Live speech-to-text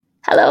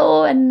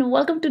Hello and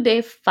welcome to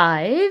day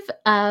 5.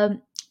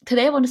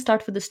 Today I want to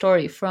start with a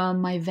story from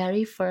my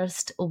very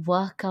first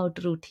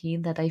workout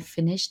routine that I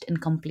finished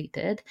and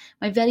completed.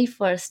 My very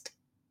first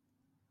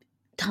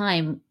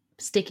time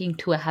sticking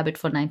to a habit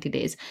for 90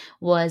 days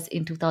was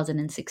in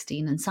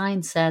 2016. And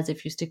science says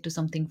if you stick to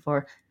something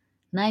for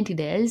 90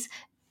 days,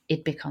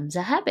 it becomes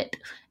a habit.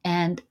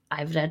 And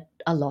I've read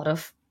a lot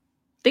of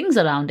things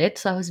around it.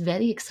 So I was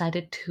very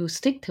excited to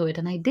stick to it.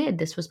 And I did.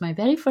 This was my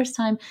very first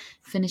time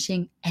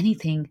finishing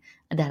anything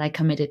that I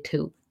committed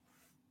to.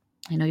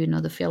 I know you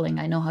know the feeling.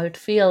 I know how it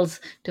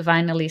feels to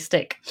finally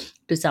stick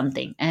to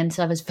something. And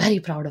so I was very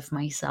proud of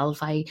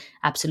myself. I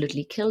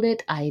absolutely killed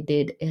it. I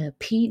did a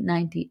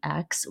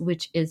P90X,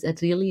 which is a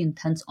really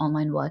intense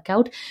online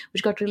workout,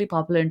 which got really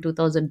popular in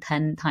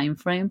 2010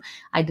 timeframe.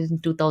 I did in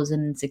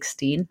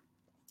 2016.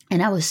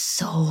 And I was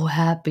so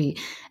happy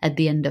at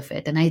the end of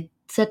it. And I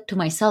said to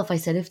myself, I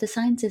said, if the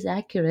science is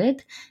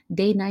accurate,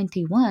 day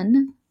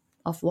 91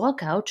 of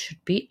workout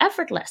should be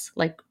effortless.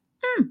 Like,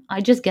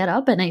 I just get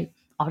up and I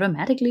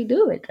automatically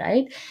do it,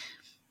 right?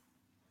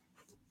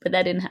 But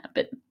that didn't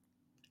happen.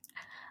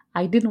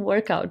 I didn't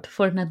work out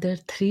for another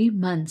 3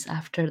 months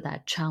after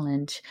that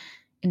challenge.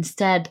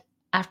 Instead,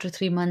 after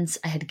 3 months,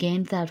 I had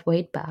gained that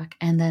weight back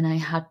and then I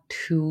had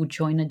to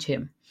join a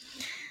gym.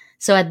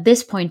 So at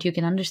this point, you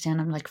can understand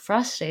I'm like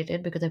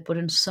frustrated because I put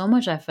in so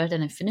much effort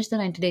and I finished the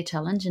 90-day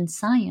challenge and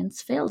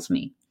science fails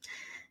me.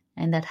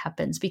 And that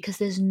happens because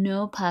there's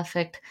no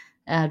perfect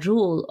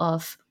rule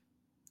of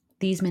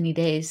these many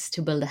days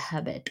to build a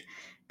habit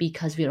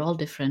because we're all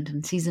different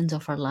and seasons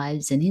of our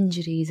lives and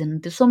injuries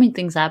and there's so many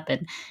things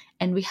happen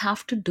and we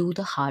have to do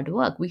the hard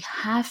work. We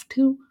have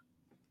to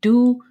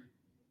do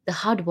the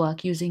hard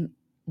work using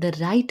the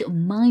right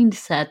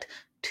mindset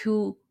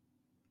to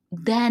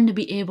then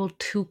be able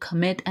to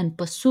commit and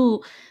pursue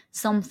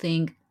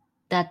something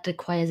that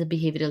requires a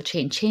behavioral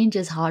change. Change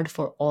is hard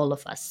for all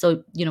of us,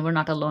 so we're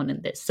not alone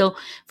in this. So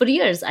for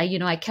years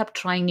I kept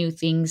trying new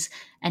things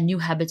and new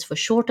habits for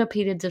shorter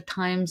periods of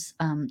times.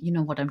 You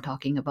know what I'm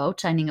talking about,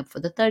 signing up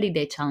for the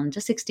 30-day challenge, a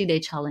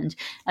 60-day challenge,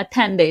 a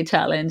 10-day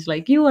challenge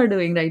like you are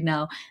doing right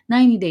now,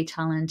 90-day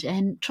challenge.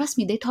 And trust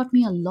me, they taught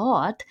me a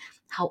lot.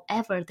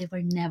 However, they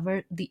were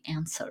never the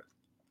answer.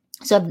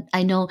 So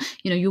I know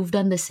you've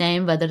done the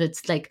same, whether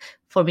it's like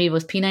for me it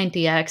was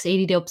P90X,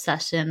 80-day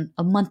obsession,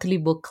 a monthly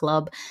book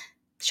club.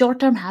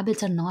 Short-term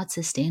habits are not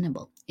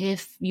sustainable.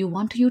 If you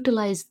want to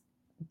utilize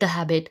the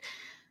habit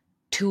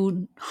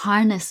to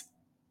harness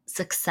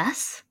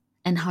success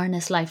and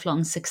harness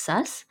lifelong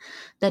success,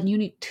 then you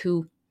need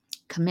to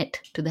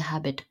commit to the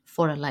habit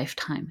for a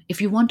lifetime.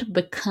 If you want to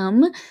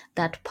become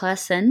that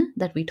person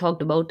that we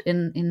talked about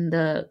in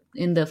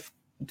the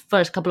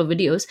first couple of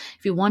videos,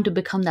 if you want to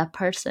become that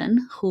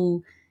person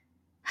who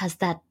has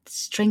that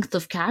strength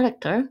of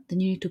character, then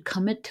you need to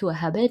commit to a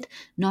habit,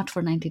 not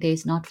for 90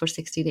 days, not for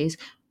 60 days,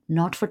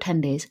 not for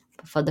 10 days,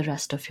 but for the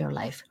rest of your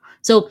life.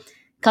 So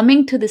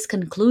coming to this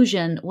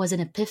conclusion was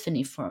an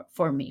epiphany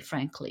for me,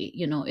 frankly.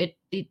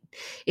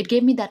 It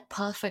gave me that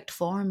perfect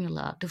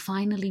formula to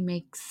finally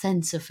make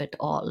sense of it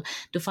all,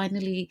 to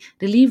finally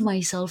relieve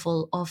myself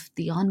of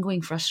the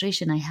ongoing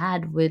frustration I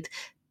had with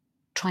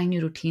trying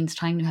new routines,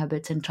 trying new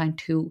habits, and trying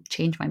to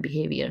change my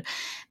behavior.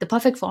 The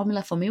perfect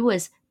formula for me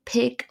was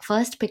pick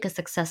a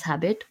success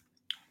habit,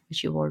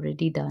 which you've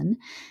already done.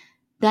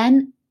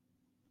 Then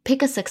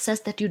pick a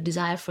success that you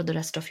desire for the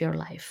rest of your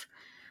life.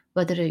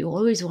 Whether you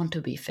always want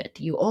to be fit,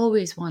 you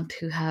always want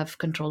to have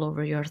control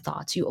over your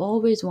thoughts, you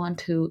always want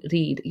to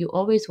read, you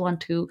always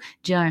want to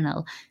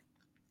journal.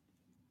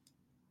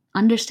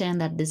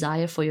 Understand that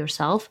desire for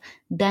yourself,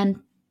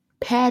 then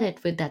pair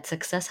it with that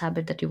success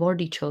habit that you've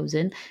already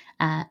chosen,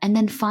 and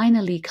then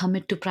finally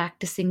commit to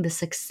practicing the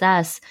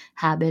success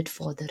habit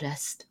for the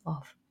rest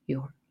of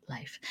your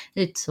life.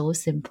 It's so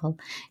simple.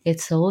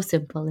 It's so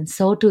simple and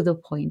so to the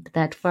point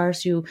that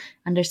first you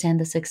understand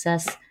the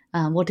success.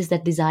 What is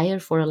that desire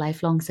for a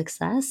lifelong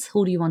success?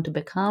 Who do you want to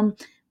become?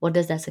 What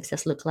does that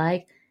success look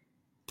like?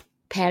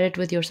 Pair it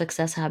with your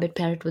success habit,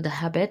 pair it with a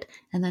habit,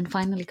 and then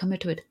finally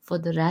commit to it for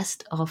the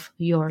rest of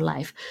your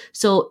life.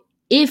 So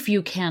if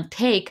you can't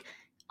take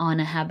on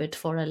a habit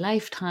for a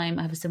lifetime,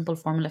 I have a simple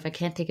formula. If I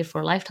can't take it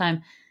for a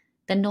lifetime,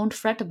 then don't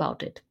fret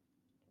about it.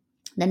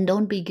 Then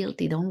don't be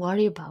guilty. Don't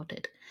worry about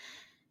it.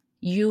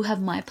 You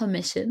have my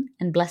permission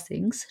and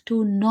blessings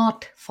to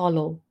not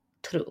follow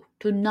through,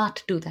 to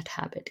not do that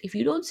habit. If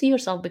you don't see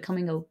yourself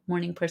becoming a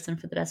morning person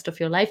for the rest of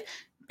your life,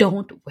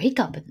 don't wake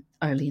up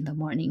early in the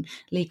morning.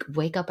 Like,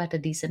 wake up at a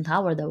decent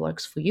hour that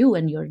works for you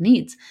and your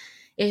needs.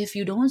 If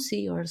you don't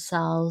see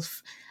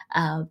yourself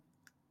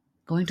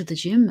going to the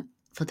gym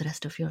for the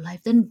rest of your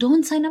life, then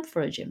don't sign up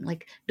for a gym.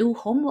 Like, do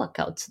home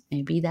workouts.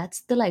 Maybe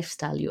that's the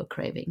lifestyle you're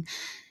craving.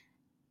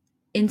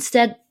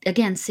 Instead,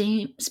 again,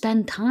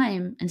 spend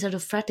time, instead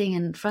of fretting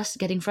and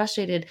getting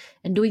frustrated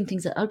and doing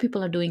things that other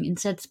people are doing.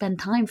 Instead, spend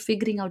time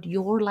figuring out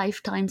your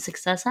lifetime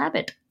success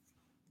habit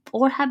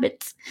or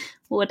habits,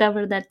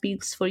 whatever that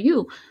means for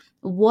you.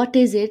 What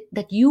is it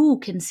that you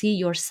can see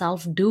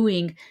yourself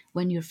doing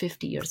when you're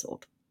 50 years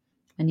old,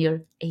 when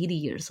you're 80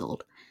 years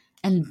old?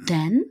 And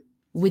then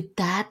with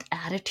that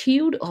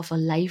attitude of a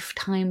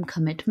lifetime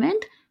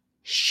commitment,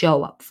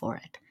 show up for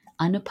it.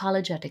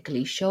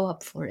 Unapologetically show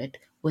up for it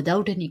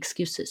without any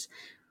excuses.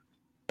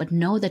 But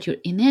know that you're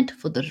in it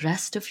for the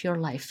rest of your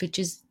life, which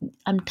is,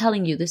 I'm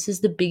telling you, this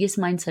is the biggest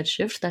mindset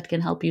shift that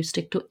can help you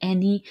stick to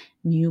any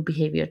new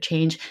behavior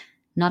change,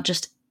 not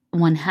just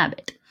one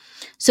habit.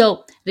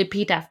 So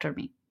repeat after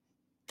me.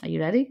 Are you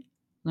ready?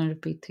 I'm going to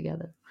repeat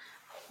together.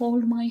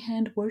 Hold my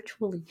hand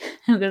virtually.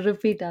 I'm going to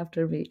repeat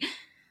after me.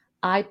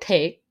 I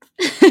take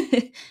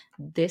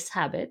this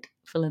habit,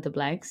 fill in the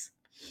blanks,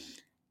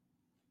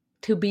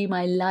 to be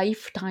my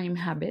lifetime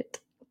habit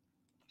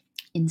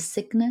in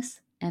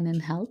sickness and in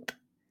health,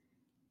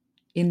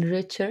 in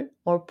richer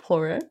or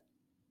poorer,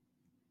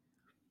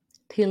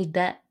 till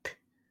death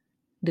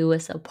do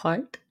us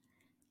apart.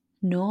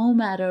 No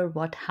matter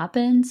what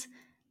happens,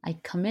 I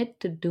commit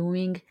to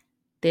doing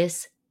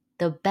this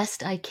the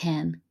best I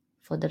can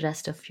for the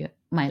rest of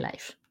my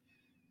life.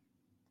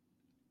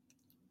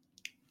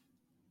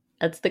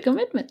 That's the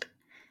commitment.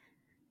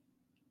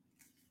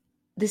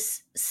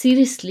 This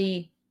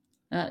seriously,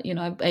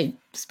 I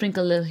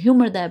sprinkle a little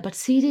humor there, but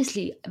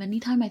seriously,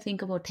 anytime I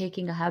think about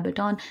taking a habit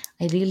on,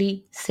 I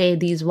really say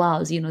these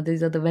vows.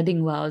 These are the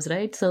wedding vows,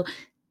 right? So,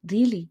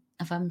 really,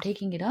 if I'm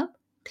taking it up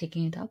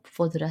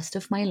for the rest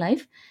of my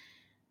life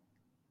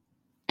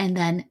and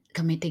then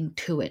committing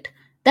to it.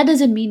 That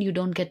doesn't mean you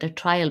don't get a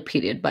trial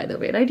period, by the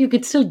way, right? You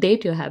could still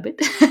date your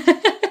habit.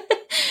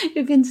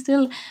 You can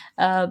still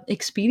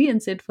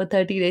experience it for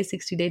 30 days,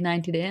 60 days,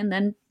 90 days,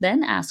 and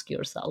then ask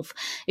yourself,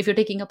 if you're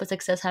taking up a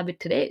success habit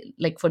today,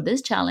 like for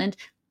this challenge,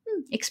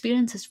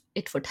 experience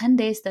it for 10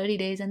 days, 30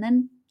 days, and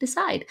then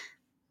decide,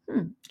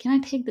 can I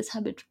take this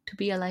habit to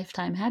be a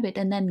lifetime habit,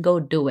 and then go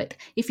do it.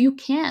 If you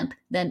can't,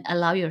 then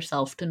allow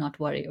yourself to not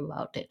worry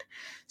about it.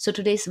 So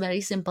today's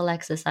very simple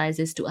exercise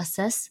is to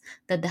assess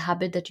that the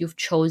habit that you've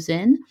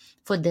chosen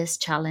for this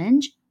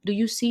challenge, do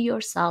you see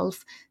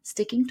yourself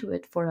sticking to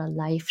it for a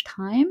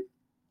lifetime?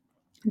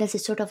 Does it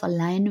sort of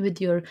align with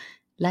your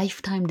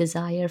lifetime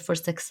desire for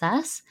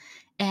success?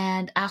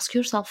 And ask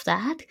yourself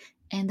that,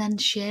 and then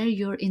share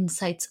your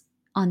insights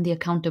on the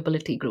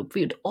accountability group.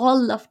 We'd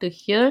all love to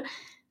hear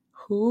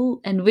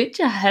who and which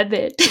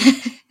habit,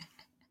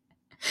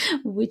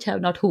 which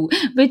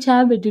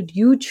habit did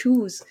you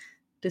choose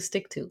to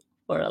stick to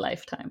for a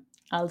lifetime?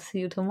 I'll see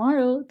you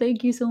tomorrow.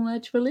 Thank you so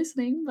much for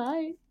listening.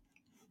 Bye.